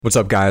What's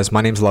up, guys?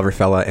 My name's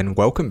Loverfella, and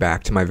welcome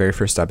back to my very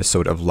first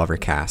episode of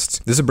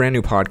Lovercast. This is a brand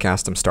new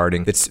podcast I'm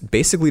starting. It's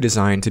basically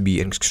designed to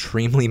be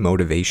extremely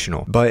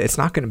motivational, but it's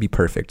not going to be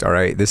perfect, all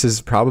right? This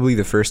is probably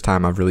the first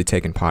time I've really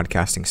taken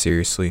podcasting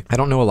seriously. I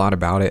don't know a lot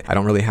about it. I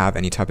don't really have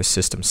any type of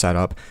system set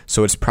up,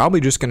 so it's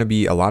probably just going to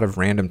be a lot of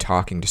random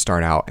talking to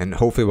start out, and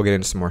hopefully we'll get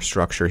into some more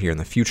structure here in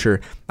the future.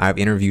 I have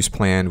interviews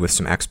planned with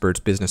some experts,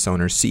 business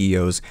owners,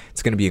 CEOs.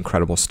 It's going to be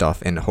incredible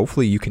stuff, and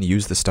hopefully you can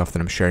use the stuff that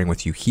I'm sharing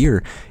with you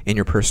here in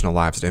your personal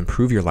lives to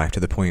improve your life to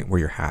the point where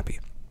you're happy.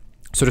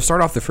 So to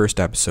start off the first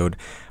episode,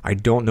 I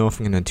don't know if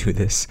I'm going to do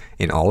this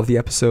in all of the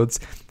episodes,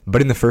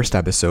 but in the first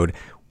episode,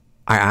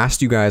 I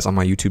asked you guys on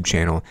my YouTube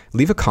channel,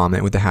 leave a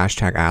comment with the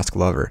hashtag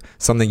AskLover,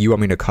 something you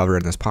want me to cover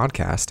in this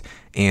podcast,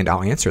 and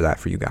I'll answer that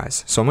for you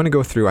guys. So I'm going to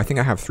go through, I think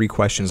I have 3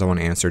 questions I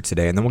want to answer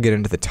today, and then we'll get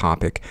into the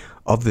topic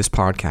of this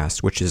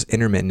podcast, which is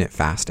intermittent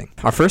fasting.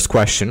 Our first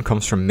question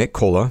comes from Mick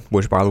Cola,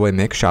 which, by the way,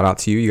 Mick, shout out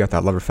to you. You got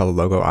that Loverfella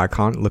logo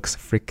icon. It looks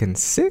freaking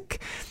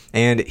sick.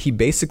 And he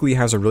basically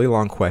has a really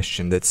long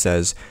question that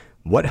says,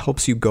 what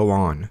helps you go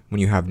on when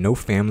you have no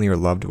family or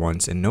loved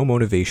ones and no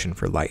motivation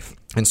for life?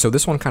 And so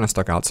this one kind of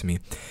stuck out to me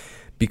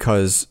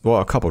because, well,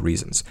 a couple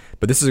reasons.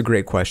 But this is a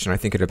great question. I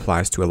think it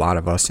applies to a lot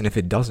of us. And if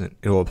it doesn't,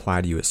 it will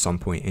apply to you at some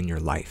point in your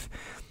life.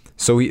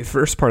 So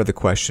first part of the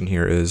question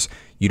here is,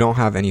 you don't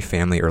have any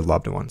family or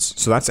loved ones.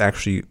 So that's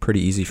actually pretty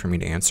easy for me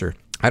to answer.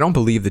 I don't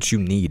believe that you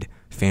need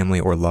family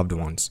or loved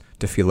ones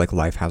to feel like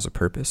life has a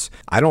purpose.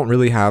 I don't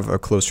really have a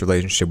close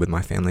relationship with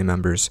my family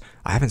members.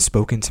 I haven't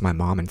spoken to my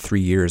mom in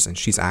 3 years, and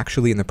she's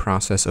actually in the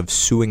process of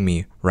suing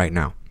me right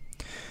now.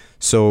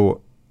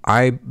 So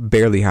I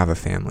barely have a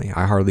family.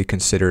 I hardly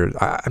consider,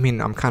 I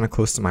mean, I'm kind of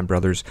close to my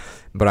brothers,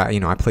 but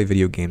I play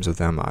video games with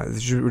them.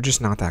 We're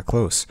just not that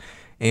close.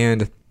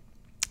 And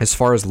as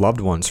far as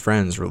loved ones,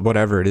 friends, or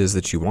whatever it is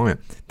that you want,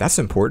 that's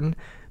important.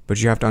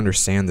 But you have to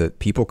understand that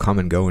people come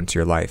and go into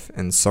your life.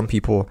 And some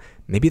people,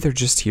 maybe they're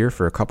just here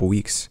for a couple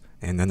weeks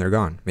and then they're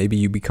gone. Maybe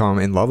you become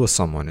in love with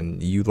someone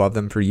and you love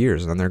them for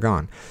years and then they're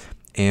gone.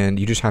 And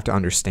you just have to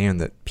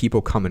understand that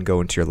people come and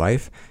go into your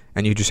life,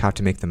 and you just have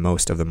to make the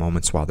most of the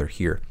moments while they're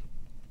here.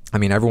 I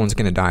mean, everyone's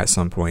going to die at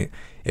some point.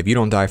 If you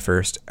don't die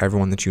first,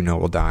 everyone that you know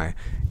will die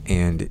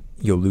and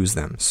you'll lose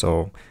them.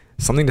 So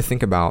something to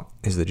think about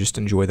is that just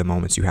enjoy the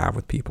moments you have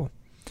with people.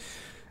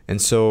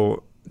 And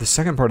so the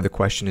second part of the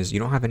question is, you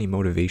don't have any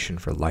motivation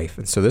for life.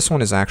 And so this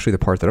one is actually the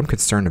part that I'm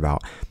concerned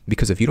about,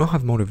 because if you don't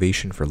have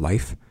motivation for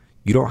life,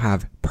 you don't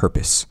have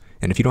purpose.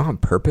 And if you don't have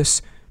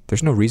purpose,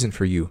 there's no reason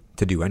for you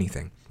to do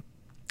anything.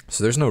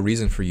 So there's no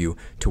reason for you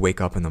to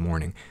wake up in the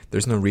morning.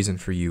 There's no reason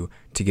for you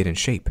to get in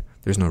shape.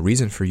 There's no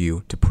reason for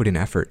you to put in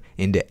effort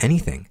into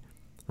anything,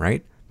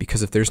 right?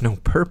 Because if there's no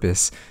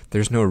purpose,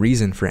 there's no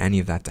reason for any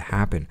of that to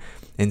happen.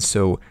 And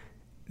so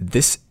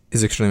this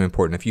is extremely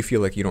important. If you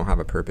feel like you don't have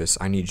a purpose,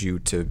 I need you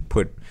to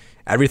put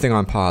everything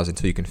on pause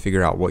until you can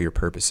figure out what your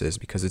purpose is,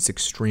 because it's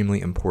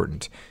extremely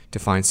important to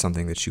find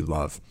something that you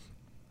love.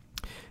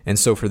 And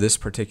so for this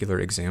particular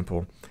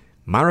example,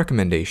 my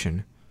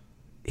recommendation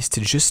is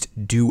to just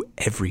do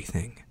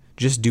everything.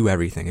 Just do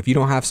everything. If you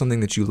don't have something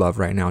that you love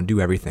right now,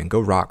 do everything. Go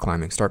rock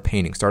climbing, start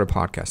painting, start a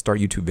podcast, start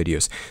YouTube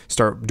videos,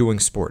 start doing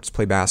sports,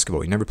 play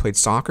basketball. You never played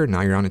soccer,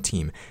 now you're on a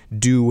team.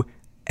 Do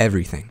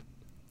everything.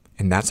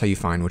 And that's how you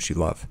find what you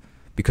love.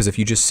 Because if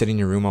you just sit in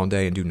your room all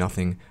day and do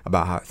nothing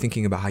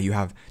thinking about how you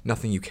have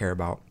nothing you care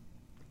about,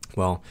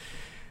 well,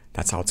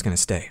 that's how it's going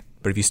to stay.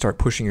 But if you start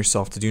pushing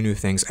yourself to do new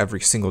things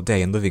every single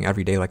day and living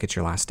every day like it's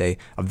your last day,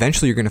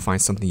 eventually you're going to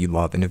find something you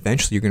love, and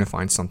eventually you're going to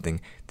find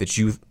something that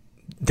you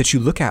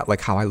look at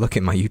like how I look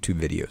at my YouTube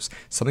videos,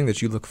 something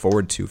that you look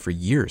forward to for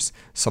years,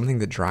 something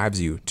that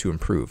drives you to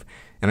improve.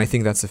 And I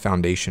think that's the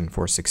foundation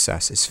for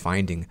success, is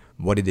finding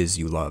what it is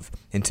you love.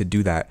 And to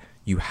do that,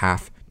 you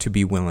have to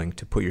be willing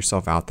to put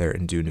yourself out there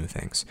and do new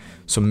things.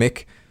 So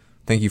Mick,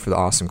 thank you for the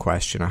awesome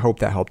question. I hope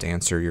that helped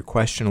answer your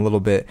question a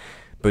little bit,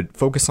 but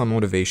focus on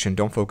motivation.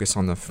 Don't focus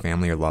on the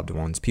family or loved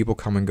ones. People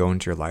come and go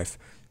into your life.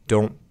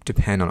 Don't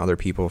depend on other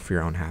people for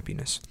your own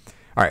happiness.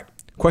 All right,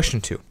 question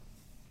 2.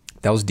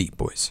 That was deep,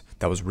 boys.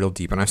 That was real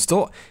deep. And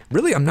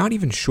I'm not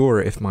even sure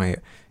if my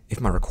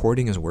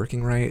recording is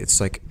working right.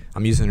 It's like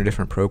I'm using a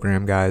different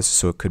program, guys,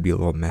 so it could be a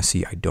little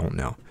messy. I don't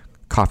know.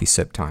 Coffee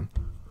sip time.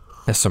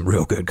 That's some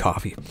real good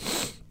coffee.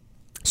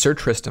 Sir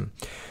Tristan.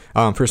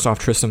 First off,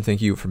 Tristan,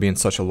 thank you for being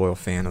such a loyal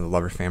fan of the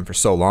Lover Fam for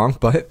so long.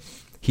 But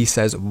he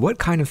says, what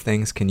kind of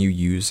things can you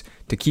use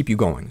to keep you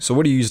going? So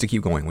what do you use to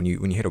keep going when you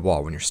hit a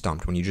wall, when you're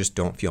stumped, when you just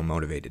don't feel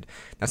motivated?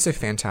 That's a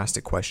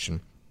fantastic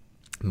question.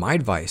 My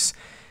advice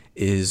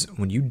is,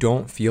 when you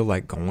don't feel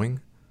like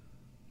going,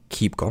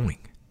 keep going.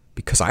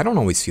 Because I don't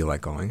always feel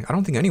like going. I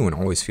don't think anyone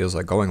always feels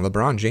like going.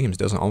 LeBron James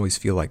doesn't always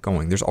feel like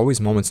going. There's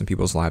always moments in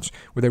people's lives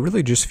where they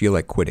really just feel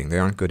like quitting. They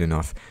aren't good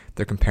enough.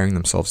 They're comparing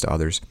themselves to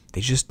others. They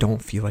just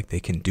don't feel like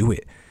they can do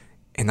it.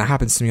 And that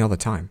happens to me all the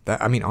time.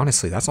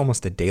 Honestly, that's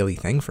almost a daily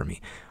thing for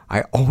me.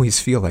 I always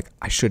feel like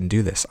I shouldn't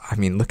do this.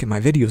 Look at my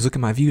videos, look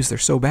at my views. They're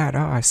so bad.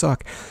 I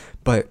suck.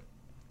 But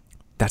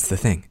that's the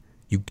thing.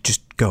 You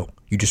just go.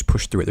 You just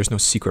push through it. There's no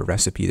secret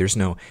recipe. There's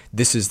no,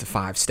 this is the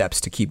 5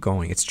 steps to keep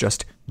going. It's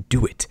just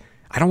do it.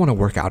 I don't want to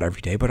work out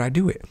every day, but I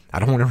do it. I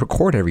don't want to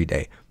record every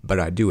day, but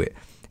I do it.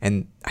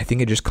 And I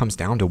think it just comes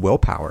down to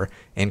willpower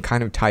and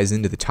kind of ties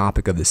into the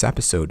topic of this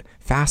episode,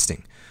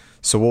 fasting.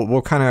 So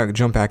we'll kind of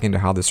jump back into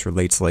how this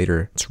relates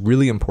later. It's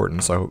really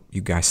important, so I hope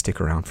you guys stick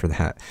around for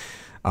that.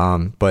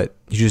 But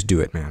you just do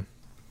it, man.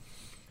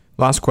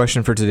 Last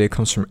question for today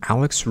comes from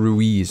Alex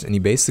Ruiz, and he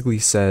basically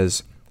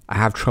says, I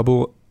have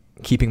trouble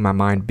keeping my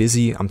mind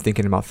busy. I'm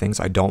thinking about things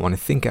I don't want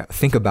to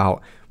think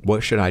about.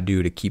 What should I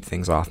do to keep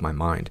things off my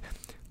mind?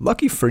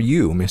 Lucky for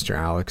you, Mr.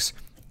 Alex,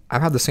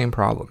 I've had the same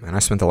problem, and I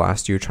spent the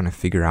last year trying to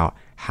figure out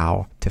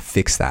how to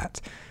fix that.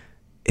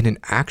 And it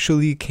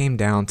actually came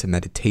down to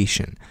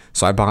meditation.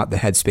 So I bought the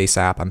Headspace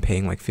app. I'm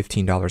paying like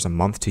 $15 a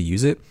month to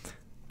use it.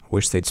 I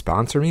wish they'd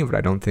sponsor me, but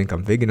I don't think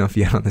I'm big enough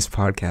yet on this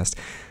podcast.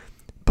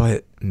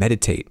 But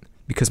meditate,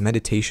 because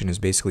meditation is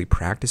basically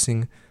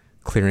practicing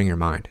clearing your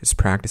mind. It's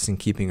practicing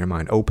keeping your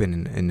mind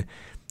open,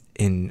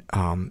 and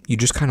you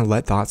just kind of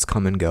let thoughts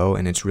come and go,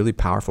 and it's really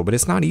powerful, but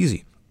it's not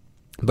easy.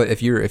 But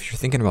if you're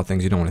thinking about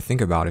things you don't want to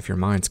think about, if your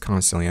mind's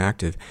constantly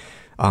active,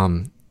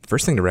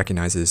 first thing to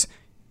recognize is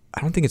I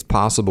don't think it's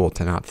possible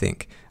to not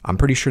think. I'm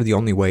pretty sure the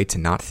only way to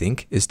not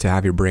think is to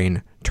have your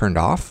brain turned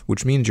off,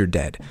 which means you're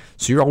dead.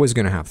 So you're always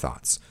going to have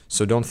thoughts.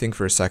 So don't think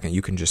for a second.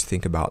 You can just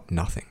think about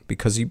nothing,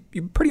 because you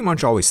pretty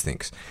much always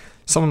think.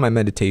 Some of my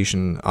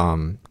meditation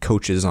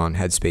coaches on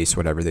Headspace,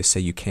 whatever, they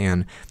say you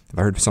can. I've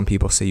heard some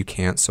people say you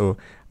can't. So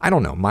I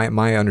don't know.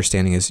 My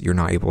understanding is you're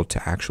not able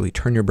to actually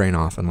turn your brain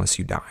off unless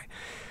you die.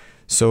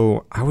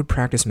 So I would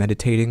practice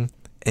meditating,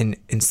 and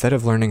instead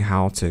of learning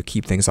how to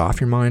keep things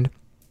off your mind,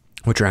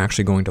 what you're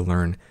actually going to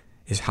learn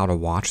is how to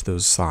watch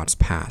those thoughts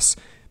pass.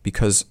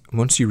 Because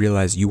once you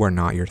realize you are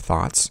not your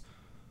thoughts,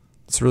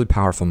 it's a really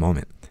powerful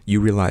moment.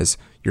 You realize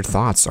your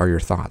thoughts are your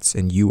thoughts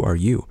and you are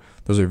you.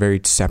 Those are very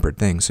separate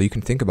things. So you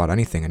can think about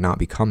anything and not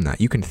become that.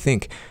 You can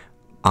think,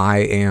 I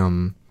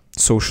am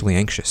socially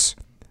anxious,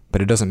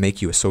 but it doesn't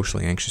make you a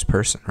socially anxious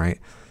person, right?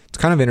 It's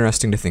kind of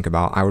interesting to think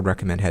about. I would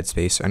recommend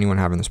Headspace. Anyone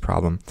having this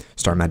problem,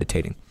 start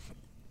meditating.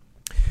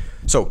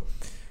 So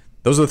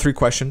those are the 3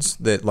 questions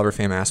that Lover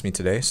Fam asked me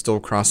today.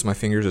 Still crossing my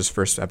fingers this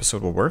first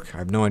episode will work. I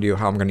have no idea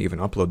how I'm going to even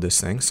upload this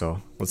thing.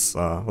 So let's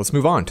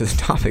move on to the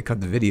topic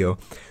of the video,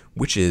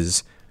 which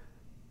is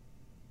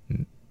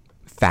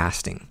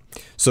fasting.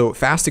 So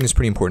fasting is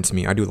pretty important to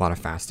me. I do a lot of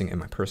fasting in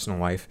my personal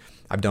life.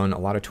 I've done a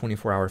lot of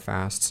 24-hour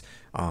fasts.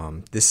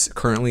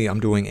 Currently I'm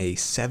doing a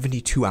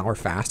 72-hour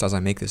fast as I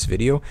make this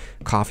video,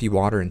 coffee,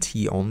 water, and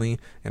tea only,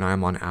 and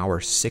I'm on hour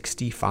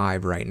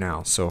 65 right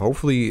now. So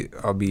hopefully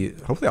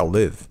I'll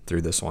live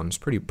through this one. It's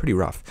pretty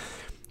rough.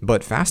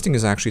 But fasting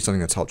is actually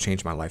something that's helped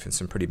change my life in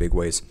some pretty big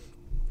ways.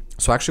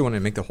 So I actually want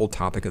to make the whole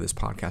topic of this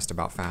podcast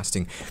about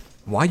fasting,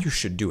 why you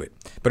should do it.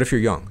 But if you're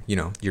young,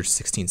 you're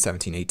 16,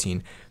 17,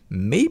 18,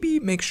 maybe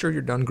make sure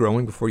you're done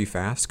growing before you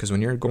fast, because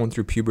when you're going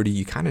through puberty,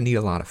 you kind of need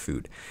a lot of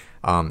food.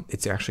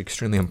 It's actually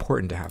extremely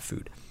important to have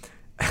food.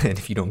 And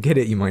if you don't get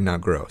it, you might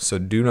not grow. So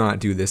do not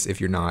do this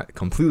if you're not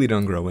completely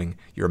done growing.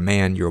 You're a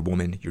man, you're a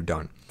woman, you're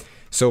done.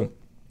 So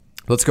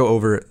let's go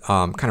over,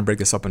 kind of break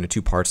this up into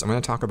 2 parts. I'm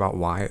going to talk about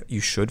why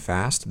you should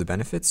fast, the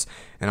benefits,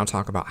 and I'll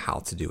talk about how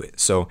to do it.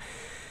 So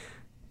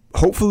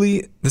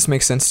hopefully this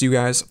makes sense to you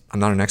guys.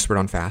 I'm not an expert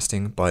on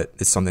fasting, but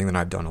it's something that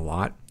I've done a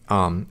lot.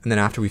 And then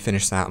after we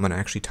finish that, I'm going to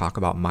actually talk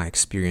about my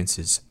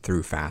experiences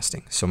through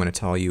fasting. So I'm going to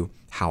tell you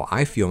how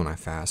I feel when I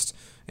fast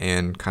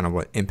and kind of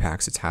what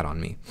impacts it's had on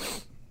me.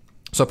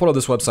 So I put up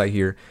this website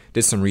here,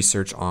 did some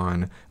research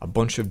on a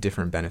bunch of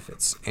different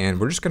benefits, and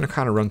we're just going to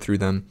kind of run through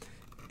them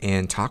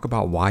and talk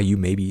about why you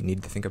maybe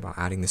need to think about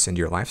adding this into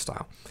your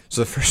lifestyle.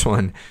 So the first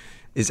one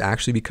is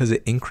actually because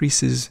it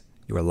increases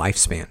your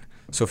lifespan.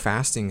 So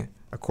fasting,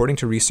 according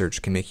to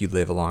research, can make you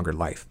live a longer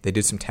life. They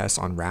did some tests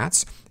on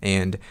rats,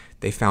 and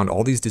they found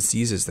all these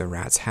diseases that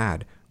rats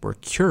had were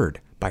cured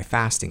by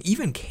fasting.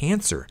 Even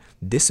cancer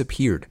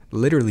disappeared,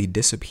 literally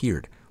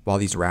disappeared while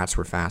these rats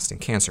were fasting.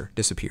 Cancer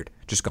disappeared,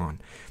 just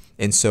gone.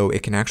 And so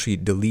it can actually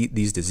delete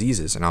these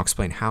diseases, and I'll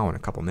explain how in a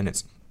couple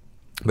minutes.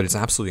 But it's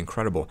absolutely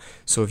incredible.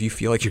 So if you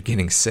feel like you're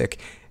getting sick,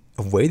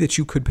 a way that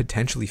you could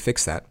potentially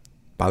fix that,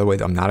 by the way,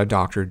 I'm not a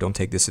doctor, don't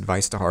take this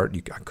advice to heart,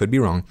 I could be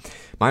wrong.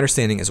 My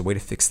understanding is a way to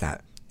fix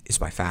that is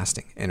by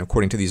fasting. And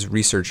according to these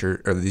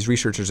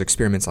researchers'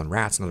 experiments on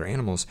rats and other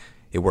animals,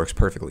 it works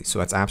perfectly. So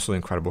that's absolutely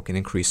incredible. It can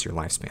increase your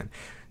lifespan.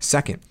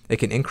 Second, it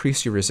can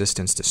increase your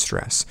resistance to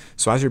stress.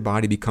 So as your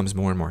body becomes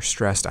more and more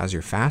stressed as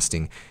you're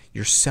fasting,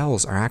 your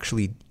cells are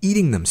actually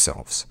eating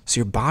themselves. So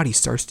your body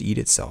starts to eat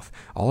itself.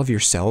 All of your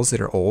cells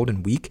that are old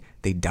and weak,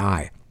 they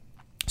die.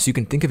 So you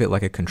can think of it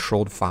like a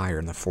controlled fire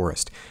in the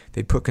forest.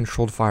 They put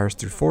controlled fires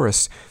through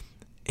forests,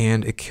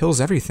 and it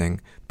kills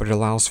everything, but it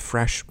allows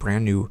fresh,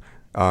 brand new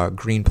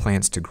green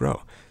plants to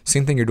grow.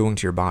 Same thing you're doing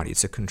to your body.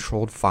 It's a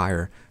controlled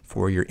fire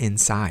for your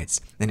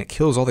insides, and it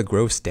kills all the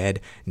gross, dead,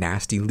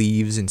 nasty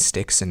leaves and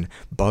sticks and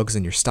bugs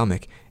in your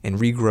stomach and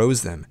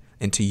regrows them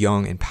into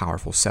young and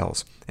powerful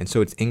cells. And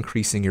so it's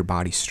increasing your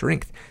body's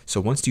strength.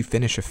 So once you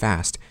finish a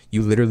fast,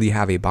 you literally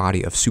have a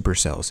body of super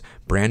cells,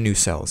 brand new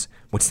cells.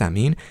 What's that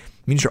mean?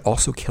 It means you're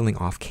also killing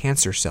off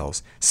cancer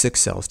cells, sick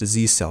cells,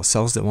 disease cells,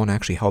 cells that won't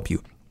actually help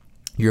you.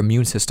 Your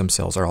immune system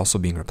cells are also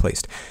being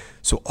replaced.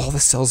 So all the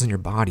cells in your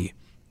body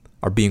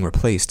are being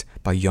replaced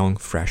by young,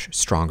 fresh,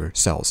 stronger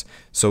cells.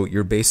 So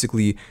you're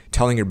basically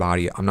telling your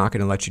body, I'm not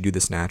going to let you do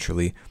this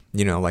naturally.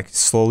 Like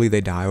slowly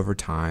they die over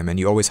time, and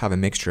you always have a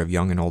mixture of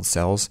young and old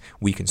cells,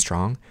 weak and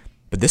strong.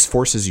 But this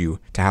forces you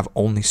to have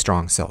only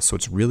strong cells. So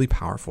it's really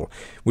powerful,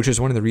 which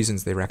is one of the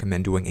reasons they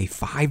recommend doing a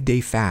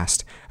 5-day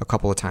fast a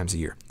couple of times a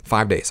year.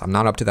 5 days. I'm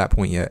not up to that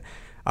point yet.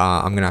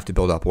 I'm going to have to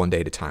build up 1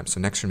 day at a time.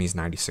 So next for me is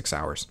 96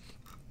 hours.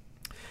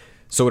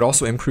 So it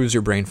also improves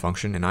your brain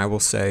function. And I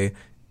will say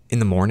in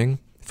the morning,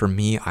 for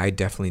me, I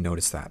definitely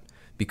notice that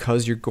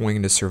because you're going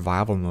into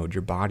survival mode,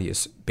 your body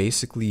is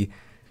basically,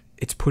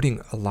 it's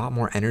putting a lot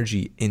more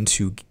energy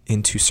into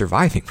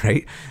surviving,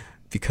 right?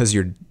 Because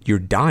you're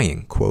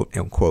dying, quote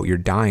unquote, you're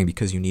dying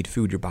because you need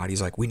food. Your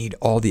body's like, we need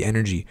all the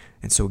energy.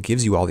 And so it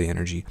gives you all the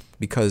energy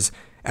because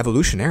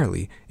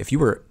evolutionarily, if you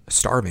were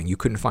starving, you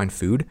couldn't find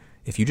food.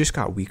 If you just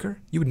got weaker,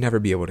 you would never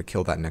be able to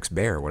kill that next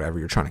bear or whatever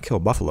you're trying to kill,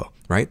 buffalo,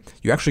 right?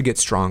 You actually get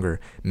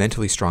stronger,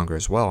 mentally stronger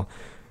as well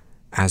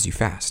as you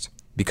fast,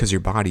 because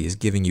your body is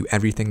giving you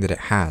everything that it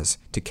has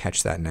to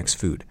catch that next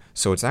food.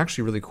 So it's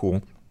actually really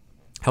cool.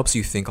 Helps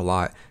you think a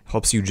lot,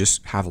 helps you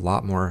just have a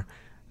lot more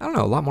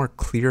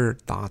clear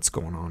thoughts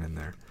going on in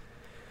there.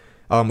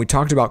 We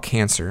talked about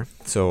cancer.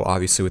 So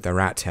obviously with the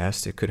rat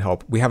test, it could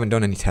help. We haven't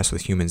done any tests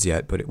with humans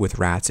yet, but with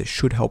rats, it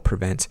should help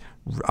prevent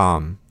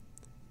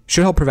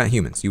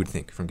humans, you would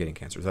think, from getting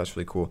cancer. So that's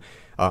really cool.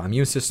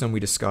 Immune system,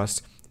 we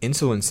discussed.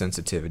 Insulin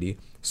sensitivity.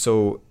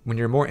 So when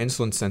you're more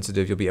insulin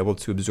sensitive, you'll be able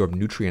to absorb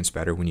nutrients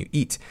better when you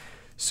eat.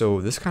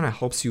 So this kind of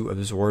helps you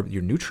absorb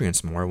your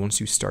nutrients more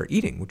once you start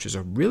eating, which is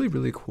a really,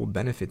 really cool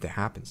benefit that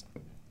happens.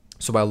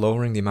 So by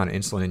lowering the amount of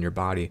insulin in your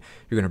body,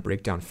 you're going to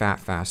break down fat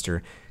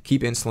faster,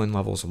 keep insulin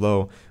levels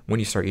low. When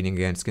you start eating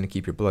again, it's going to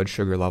keep your blood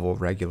sugar level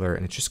regular,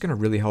 and it's just going to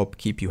really help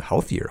keep you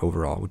healthier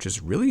overall, which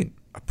is really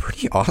a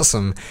pretty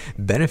awesome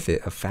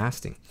benefit of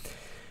fasting.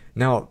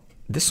 Now,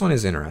 this one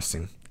is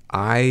interesting.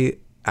 I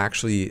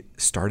actually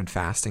started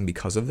fasting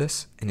because of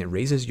this, and it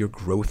raises your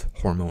growth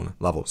hormone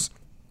levels.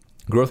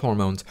 Growth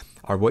hormones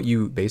are what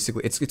you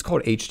basically, it's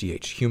called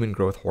HGH, human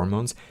growth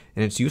hormones,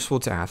 and it's useful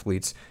to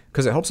athletes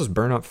because it helps us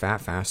burn up fat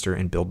faster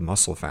and build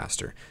muscle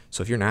faster.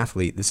 So if you're an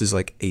athlete, this is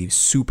like a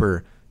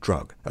super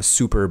drug, a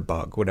super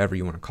bug, whatever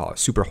you want to call it,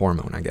 super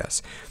hormone, I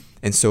guess.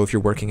 And so if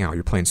you're working out,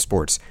 you're playing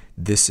sports,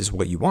 this is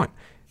what you want.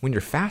 When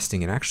you're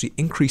fasting, it actually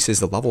increases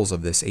the levels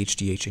of this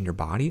HGH in your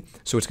body.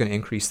 So it's going to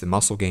increase the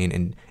muscle gain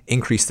and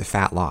increase the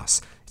fat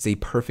loss. It's a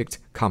perfect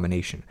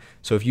combination.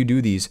 So if you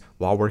do these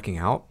while working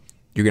out,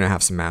 you're going to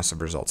have some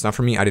massive results. Now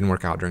for me, I didn't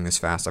work out during this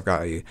fast. I've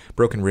got a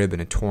broken rib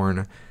and a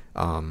torn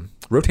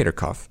rotator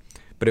cuff.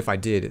 But if I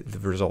did, the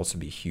results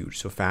would be huge.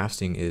 So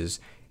fasting is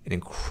an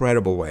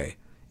incredible way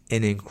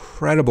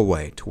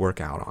to work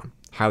out on.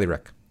 Highly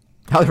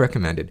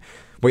recommended.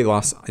 Weight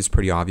loss is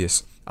pretty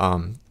obvious.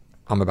 I'm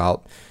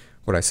about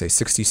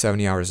 60,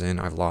 70 hours in.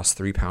 I've lost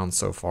 3 pounds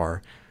so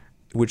far,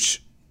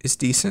 which is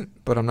decent,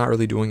 but I'm not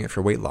really doing it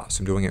for weight loss.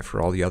 I'm doing it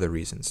for all the other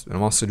reasons. And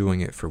I'm also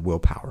doing it for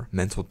willpower,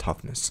 mental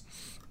toughness.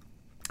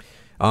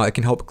 It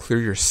can help clear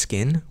your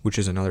skin, which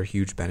is another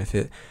huge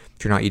benefit.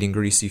 If you're not eating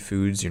greasy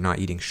foods, you're not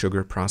eating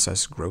sugar,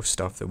 processed, gross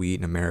stuff that we eat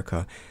in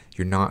America,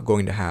 you're not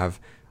going to have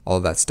all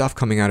of that stuff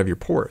coming out of your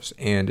pores.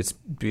 And it's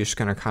just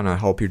going to kind of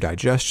help your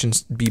digestion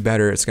be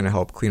better. It's going to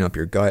help clean up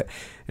your gut,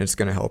 and it's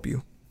going to help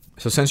you.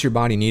 So since your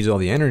body needs all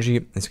the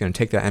energy, it's going to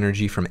take that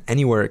energy from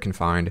anywhere it can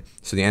find.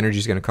 So the energy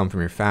is going to come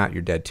from your fat,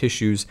 your dead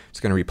tissues. It's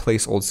going to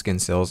replace old skin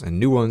cells and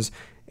new ones,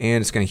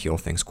 and it's going to heal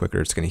things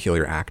quicker. It's going to heal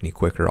your acne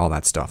quicker, all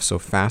that stuff. So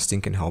fasting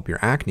can help your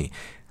acne.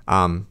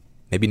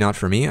 Maybe not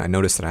for me. I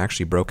noticed that I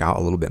actually broke out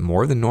a little bit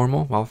more than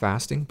normal while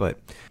fasting. But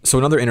so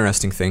another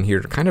interesting thing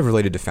here, kind of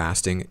related to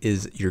fasting,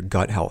 is your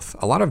gut health.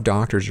 A lot of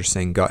doctors are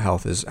saying gut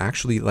health is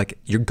actually like,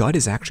 your gut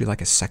is actually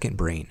like a second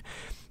brain.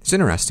 It's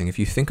interesting if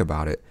you think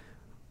about it.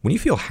 When you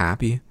feel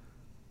happy,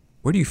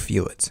 where do you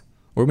feel it?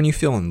 Or when you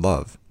feel in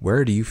love,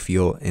 where do you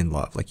feel in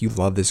love? Like you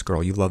love this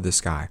girl, you love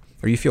this guy,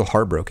 or you feel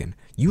heartbroken.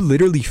 You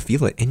literally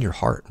feel it in your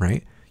heart,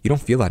 right? You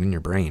don't feel that in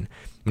your brain.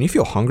 When you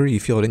feel hungry, you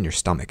feel it in your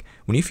stomach.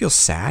 When you feel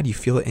sad, you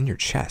feel it in your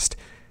chest.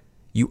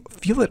 You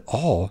feel it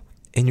all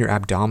in your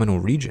abdominal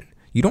region.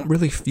 You don't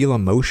really feel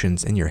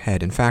emotions in your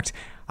head. In fact,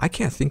 I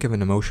can't think of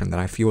an emotion that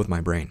I feel with my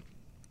brain.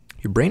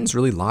 Your brain is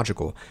really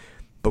logical,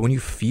 but when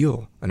you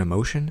feel an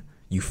emotion,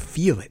 you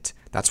feel it.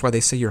 That's why they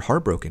say you're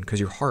heartbroken, because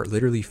your heart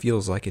literally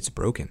feels like it's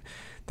broken.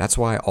 That's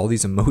why all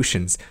these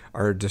emotions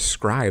are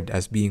described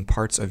as being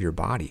parts of your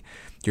body.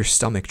 Your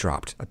stomach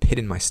dropped, a pit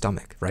in my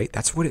stomach, right?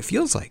 That's what it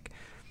feels like.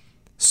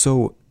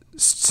 So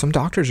some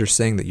doctors are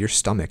saying that your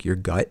stomach, your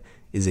gut,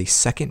 is a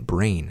second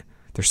brain.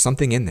 There's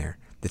something in there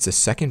that's a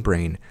second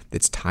brain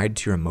that's tied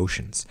to your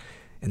emotions.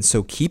 And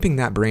so keeping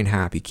that brain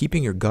happy,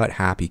 keeping your gut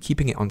happy,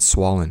 keeping it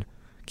unswollen,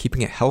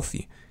 keeping it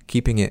healthy,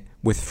 keeping it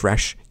with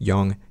fresh,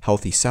 young,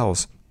 healthy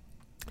cells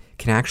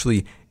can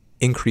actually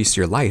increase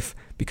your life,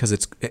 because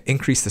it's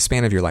increase the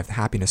span of your life, the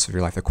happiness of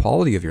your life, the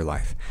quality of your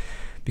life,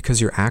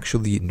 because you're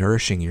actually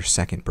nourishing your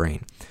second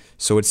brain.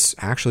 So it's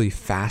actually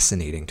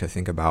fascinating to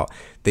think about.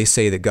 They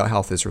say that gut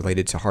health is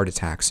related to heart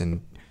attacks,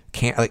 and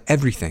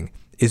everything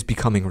is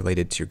becoming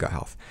related to your gut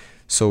health.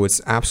 So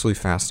it's absolutely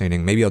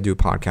fascinating. Maybe I'll do a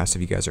podcast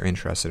if you guys are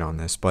interested on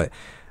this, but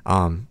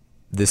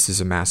this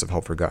is a massive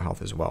help for gut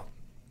health as well.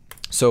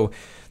 So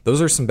those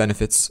are some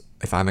benefits.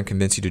 If I haven't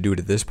convinced you to do it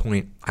at this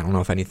point, I don't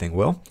know if anything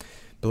will.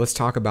 But let's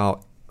talk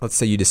about, let's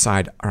say you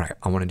decide, all right,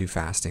 I want to do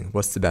fasting.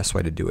 What's the best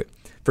way to do it?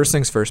 First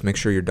things first, make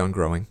sure you're done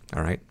growing,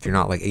 all right? If you're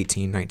not like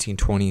 18, 19,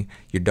 20,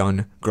 you're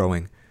done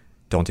growing,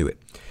 don't do it.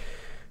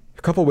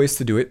 A couple ways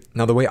to do it.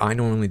 Now, the way I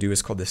normally do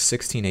is called the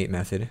 16-8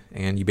 method,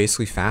 and you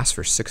basically fast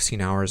for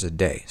 16 hours a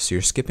day. So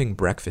you're skipping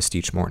breakfast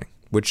each morning,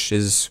 which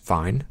is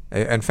fine.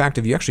 In fact,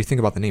 if you actually think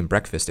about the name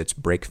breakfast, it's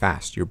break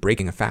fast. You're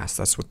breaking a fast.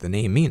 That's what the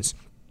name means.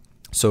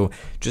 So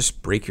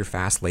just break your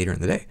fast later in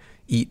the day.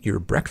 Eat your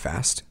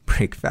breakfast.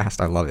 Break fast.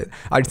 I love it.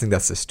 I just think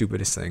that's the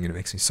stupidest thing, and it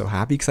makes me so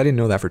happy because I didn't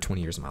know that for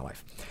 20 years of my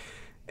life.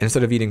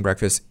 Instead of eating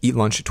breakfast, eat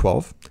lunch at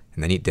 12,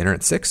 and then eat dinner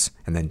at 6,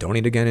 and then don't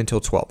eat again until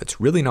 12.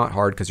 It's really not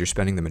hard because you're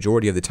spending the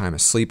majority of the time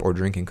asleep or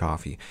drinking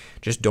coffee.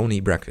 Just don't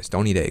eat breakfast.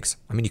 Don't eat eggs.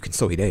 I mean, you can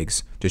still eat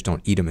eggs. Just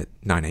don't eat them at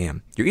 9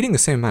 a.m. You're eating the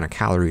same amount of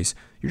calories.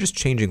 You're just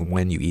changing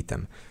when you eat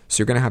them. So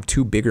you're going to have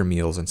 2 bigger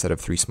meals instead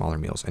of 3 smaller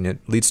meals, and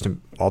it leads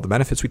to all the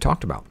benefits we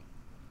talked about.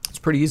 It's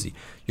pretty easy.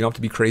 You don't have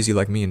to be crazy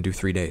like me and do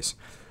 3 days.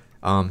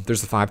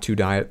 There's the 5-2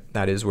 diet.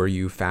 That is where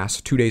you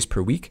fast 2 days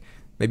per week,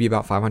 maybe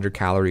about 500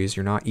 calories.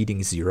 You're not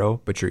eating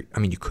zero, but you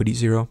could eat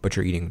zero, but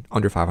you're eating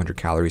under 500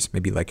 calories,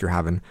 maybe like you're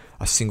having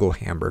a single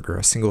hamburger,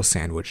 a single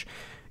sandwich,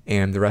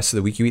 and the rest of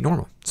the week you eat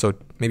normal. So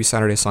maybe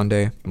Saturday,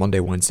 Sunday, Monday,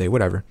 Wednesday,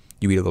 whatever,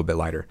 you eat a little bit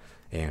lighter,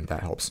 and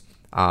that helps.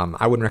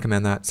 I wouldn't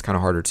recommend that. It's kind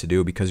of harder to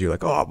do because you're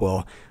like, oh,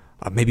 well,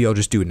 maybe I'll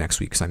just do it next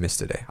week because I missed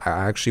a day. I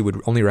actually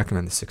would only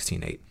recommend the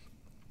 16-8.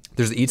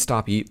 There's the Eat,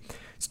 Stop, Eat.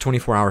 It's a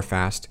 24-hour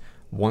fast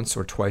once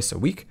or twice a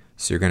week.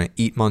 So you're going to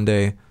eat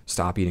Monday,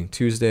 stop eating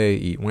Tuesday,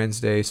 eat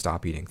Wednesday,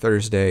 stop eating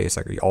Thursday. It's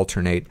like you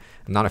alternate.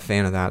 I'm not a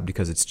fan of that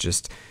because it's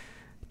just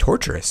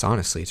torturous,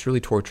 honestly. It's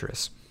really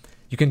torturous.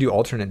 You can do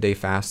alternate day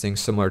fasting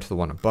similar to the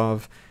one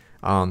above.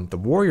 The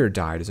warrior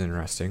diet is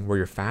interesting, where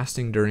you're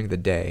fasting during the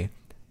day,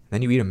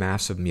 then you eat a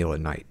massive meal at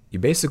night. You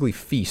basically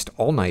feast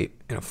all night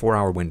in a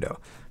 4-hour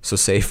window. So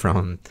say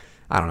from,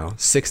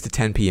 6 to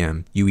 10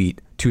 p.m., you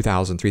eat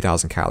 2,000,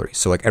 3,000 calories.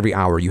 So like every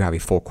hour you have a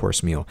full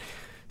course meal.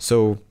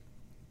 So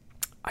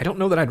I don't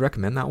know that I'd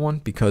recommend that one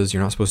because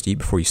you're not supposed to eat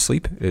before you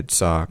sleep. It's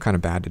kind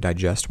of bad to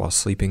digest while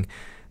sleeping,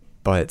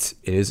 but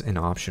it is an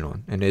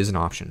option.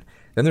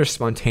 Then there's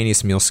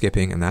spontaneous meal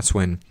skipping, and that's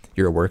when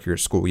you're at work, you're at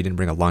school, you didn't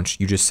bring a lunch.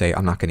 You just say,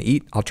 I'm not going to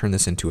eat. I'll turn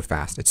this into a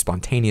fast. It's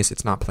spontaneous.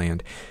 It's not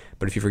planned.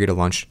 But if you forget a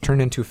lunch, turn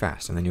it into a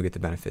fast, and then you'll get the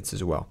benefits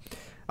as well.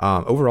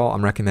 Overall,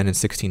 I'm recommending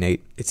 16-8.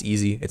 It's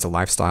easy. It's a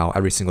lifestyle.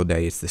 Every single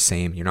day, it's the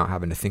same. You're not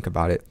having to think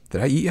about it. Did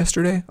I eat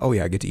yesterday? Oh,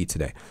 yeah, I get to eat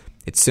today.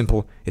 It's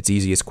simple. It's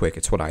easy. It's quick.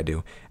 It's what I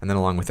do. And then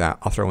along with that,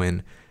 I'll throw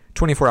in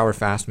 24-hour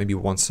fast, maybe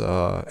once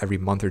every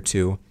month or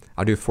two.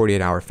 I'll do a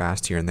 48-hour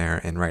fast here and there.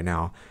 And right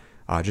now,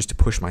 just to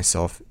push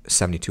myself,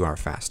 72-hour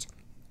fast.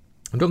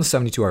 I'm doing the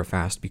 72-hour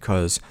fast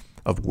because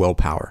of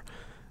willpower.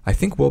 I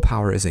think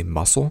willpower is a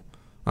muscle.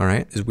 All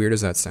right, as weird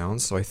as that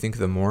sounds. So I think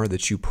the more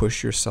that you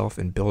push yourself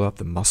and build up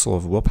the muscle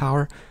of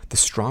willpower, the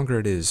stronger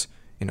it is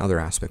in other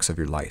aspects of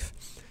your life.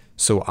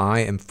 So I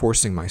am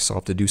forcing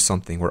myself to do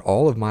something where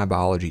all of my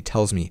biology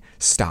tells me,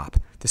 stop,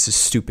 this is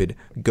stupid,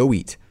 go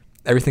eat.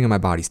 Everything in my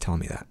body's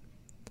telling me that.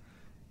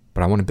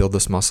 But I want to build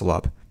this muscle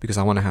up because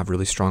I want to have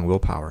really strong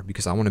willpower,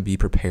 because I want to be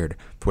prepared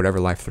for whatever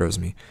life throws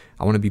me.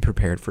 I want to be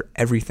prepared for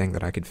everything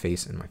that I could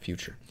face in my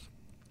future.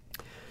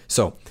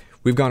 So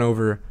we've gone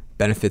over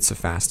benefits of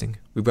fasting.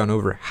 We've gone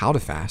over how to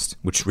fast,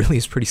 which really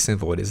is pretty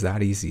simple. It is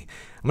that easy.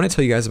 I'm going to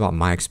tell you guys about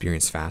my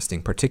experience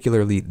fasting,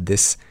 particularly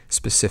this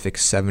specific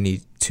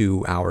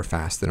 72-hour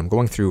fast that I'm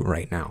going through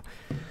right now.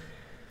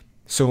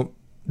 So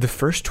the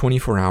first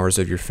 24 hours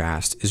of your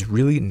fast is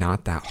really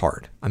not that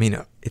hard. I mean,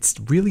 it's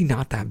really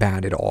not that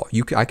bad at all.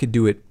 I could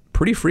do it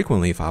pretty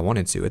frequently if I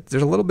wanted to.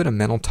 There's a little bit of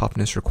mental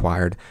toughness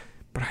required,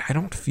 but I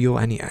don't feel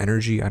any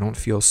energy. I don't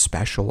feel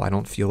special. I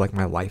don't feel like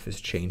my life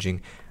is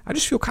changing. I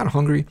just feel kind of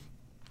hungry.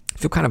 I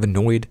feel kind of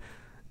annoyed,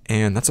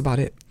 and that's about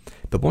it.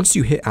 But once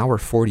you hit hour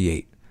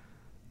 48,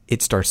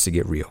 it starts to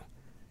get real.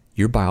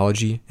 Your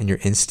biology and your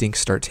instincts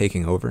start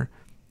taking over,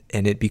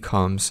 and it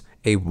becomes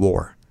a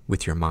war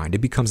with your mind. It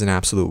becomes an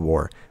absolute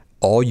war.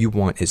 All you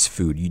want is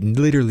food.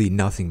 Literally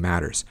nothing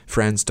matters.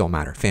 Friends don't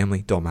matter.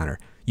 Family don't matter.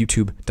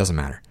 YouTube doesn't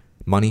matter.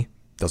 Money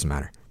doesn't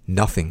matter.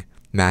 Nothing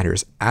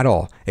matters at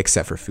all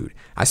except for food.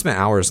 I spent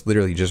hours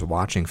literally just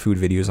watching food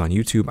videos on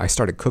YouTube. I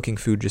started cooking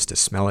food just to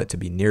smell it, to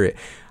be near it.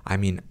 I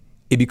mean,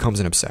 it becomes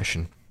an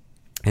obsession,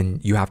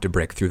 and you have to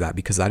break through that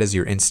because that is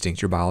your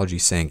instinct, your biology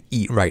saying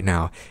eat right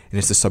now, and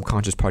it's the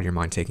subconscious part of your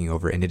mind taking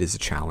over, and it is a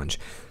challenge.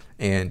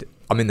 And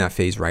I'm in that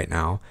phase right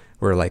now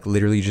where like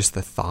literally just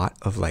the thought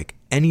of like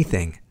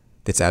anything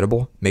that's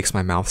edible makes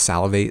my mouth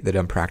salivate that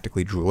I'm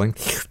practically drooling.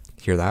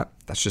 Hear that?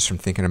 That's just from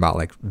thinking about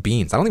like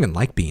beans. I don't even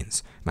like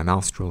beans. My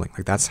mouth's drooling.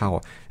 Like that's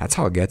how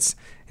it gets,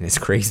 and it's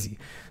crazy.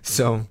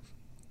 So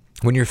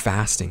when you're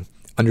fasting,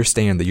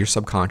 understand that your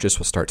subconscious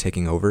will start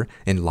taking over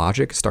and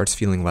logic starts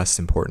feeling less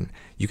important.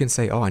 You can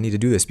say, oh, I need to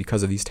do this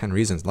because of these 10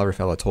 reasons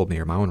Loverfella told me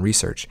or my own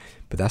research.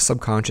 But that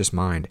subconscious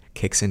mind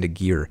kicks into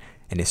gear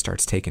and it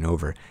starts taking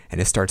over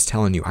and it starts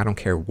telling you, I don't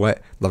care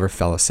what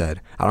Loverfella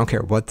said. I don't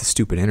care what the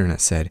stupid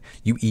internet said.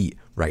 You eat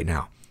right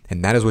now.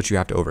 And that is what you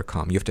have to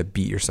overcome. You have to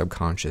beat your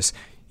subconscious.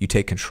 You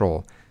take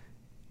control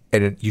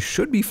and you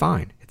should be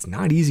fine. It's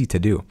not easy to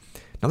do.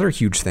 Another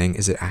huge thing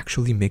is it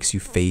actually makes you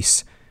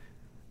face,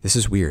 this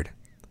is weird,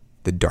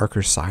 the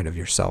darker side of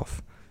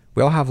yourself.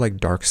 We all have like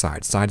dark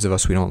sides of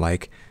us we don't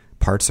like,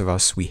 parts of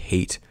us we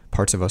hate,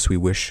 parts of us we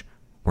wish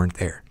weren't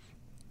there.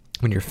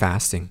 When you're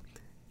fasting,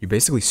 you're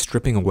basically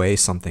stripping away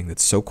something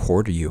that's so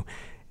core to you.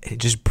 It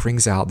just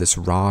brings out this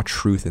raw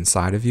truth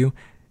inside of you,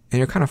 and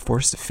you're kind of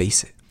forced to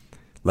face it.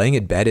 Laying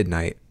in bed at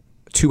night,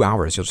 2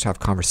 hours, you'll just have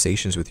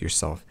conversations with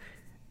yourself,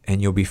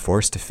 and you'll be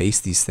forced to face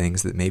these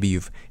things that maybe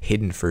you've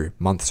hidden for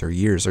months or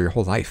years or your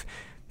whole life.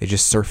 They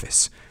just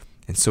surface.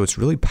 And so it's a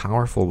really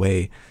powerful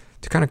way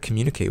to kind of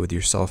communicate with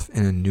yourself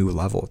in a new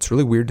level. It's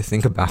really weird to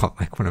think about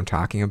like when I'm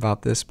talking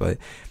about this, but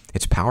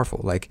it's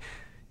powerful. Like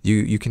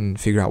you can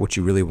figure out what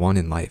you really want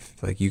in life.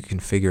 Like you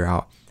can figure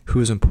out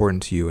who's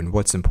important to you and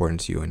what's important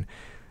to you and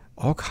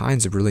all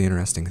kinds of really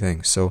interesting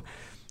things. So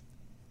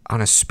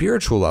on a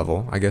spiritual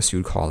level, I guess you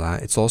would call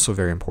that, it's also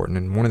very important.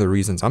 And one of the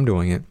reasons I'm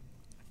doing it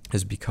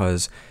is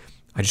because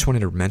I just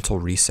wanted a mental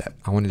reset.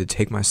 I wanted to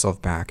take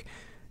myself back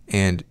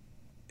and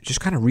just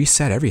kind of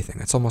reset everything.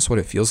 That's almost what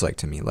it feels like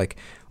to me. Like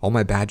all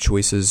my bad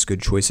choices, good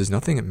choices,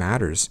 nothing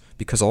matters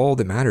because all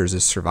that matters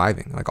is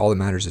surviving. Like all that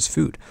matters is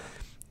food.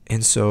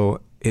 And so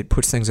it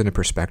puts things into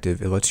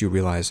perspective. It lets you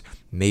realize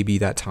maybe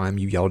that time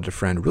you yelled at a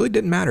friend really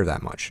didn't matter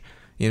that much.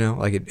 You know,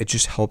 like it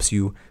just helps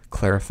you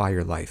clarify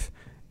your life.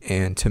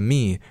 And to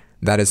me,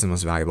 that is the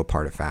most valuable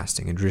part of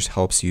fasting. It just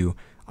helps you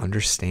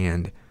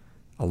understand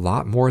a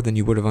lot more than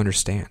you would have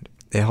understand.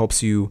 It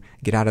helps you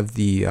get out of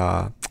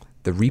the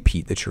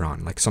repeat that you're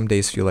on. Like some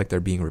days feel like they're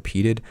being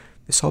repeated.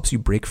 This helps you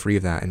break free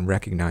of that and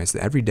recognize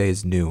that every day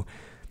is new.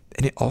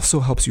 And it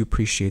also helps you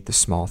appreciate the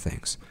small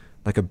things,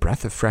 like a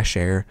breath of fresh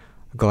air,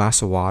 a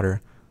glass of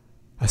water,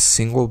 a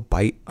single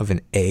bite of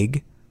an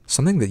egg,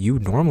 something that you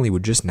normally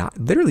would just not,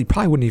 literally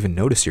probably wouldn't even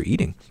notice you're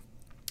eating.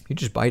 You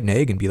just bite an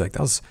egg and be like,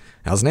 that was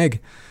an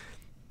egg.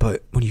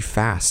 But when you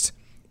fast,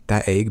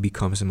 that egg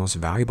becomes the most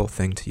valuable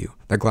thing to you.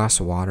 That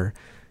glass of water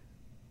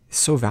is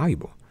so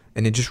valuable.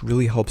 And it just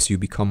really helps you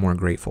become more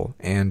grateful.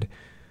 And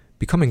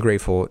becoming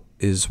grateful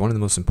is one of the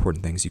most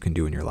important things you can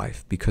do in your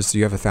life because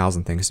you have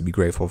 1,000 things to be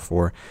grateful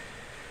for.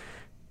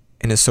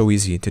 And it's so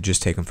easy to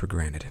just take them for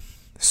granted.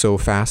 So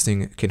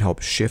fasting can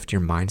help shift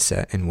your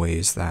mindset in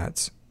ways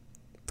that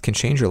can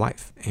change your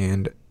life.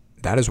 And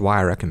that is why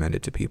I recommend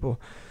it to people.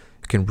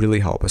 It can really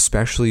help,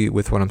 especially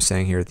with what I'm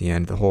saying here at the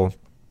end, the whole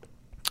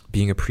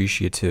being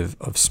appreciative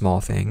of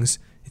small things.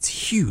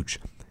 It's huge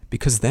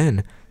because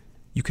then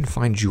you can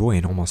find joy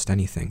in almost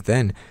anything.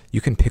 Then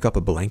you can pick up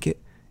a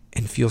blanket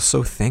and feel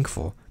so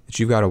thankful that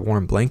you've got a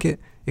warm blanket.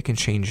 It can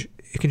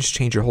just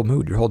change your whole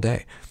mood, your whole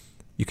day.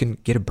 You can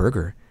get a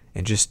burger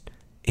and just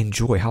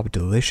enjoy how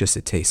delicious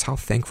it tastes, how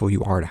thankful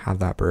you are to have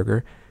that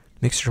burger.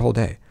 It makes your whole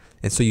day.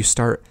 And so you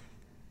start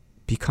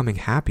becoming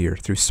happier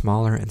through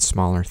smaller and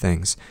smaller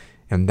things.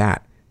 And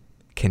that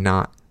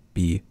cannot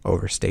be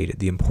overstated.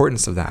 The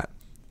importance of that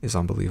is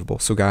unbelievable.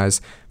 So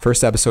guys,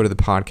 first episode of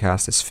the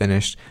podcast is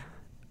finished.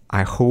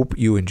 I hope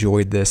you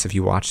enjoyed this if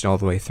you watched it all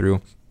the way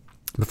through.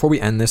 Before we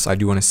end this, I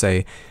do want to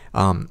say,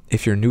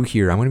 if you're new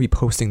here, I'm going to be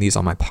posting these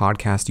on my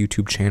podcast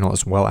YouTube channel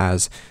as well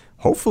as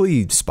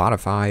hopefully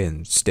Spotify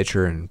and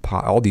Stitcher and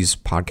all these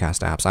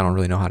podcast apps. I don't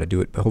really know how to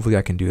do it, but hopefully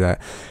I can do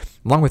that.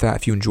 Along with that,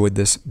 if you enjoyed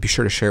this, be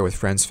sure to share it with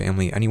friends,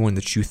 family, anyone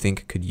that you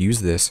think could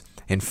use this.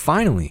 And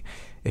finally,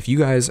 if you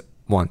guys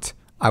want,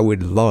 I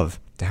would love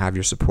to have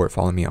your support.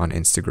 Follow me on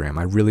Instagram.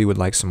 I really would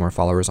like some more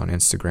followers on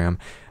Instagram.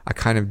 I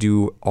kind of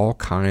do all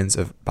kinds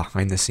of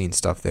behind the scenes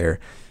stuff there.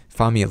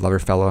 Follow me at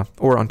Loverfella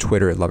or on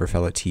Twitter at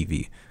Loverfella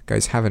TV.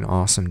 Guys, have an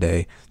awesome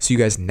day. See you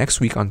guys next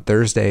week on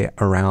Thursday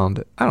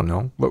around, I don't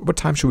know, what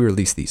time should we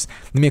release these?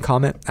 Leave me a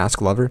comment,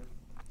 ask Lover.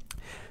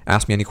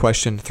 Ask me any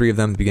question, 3 of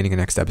them at the beginning of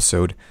next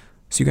episode.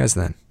 See you guys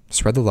then.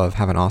 Spread the love.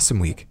 Have an awesome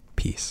week.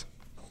 Peace.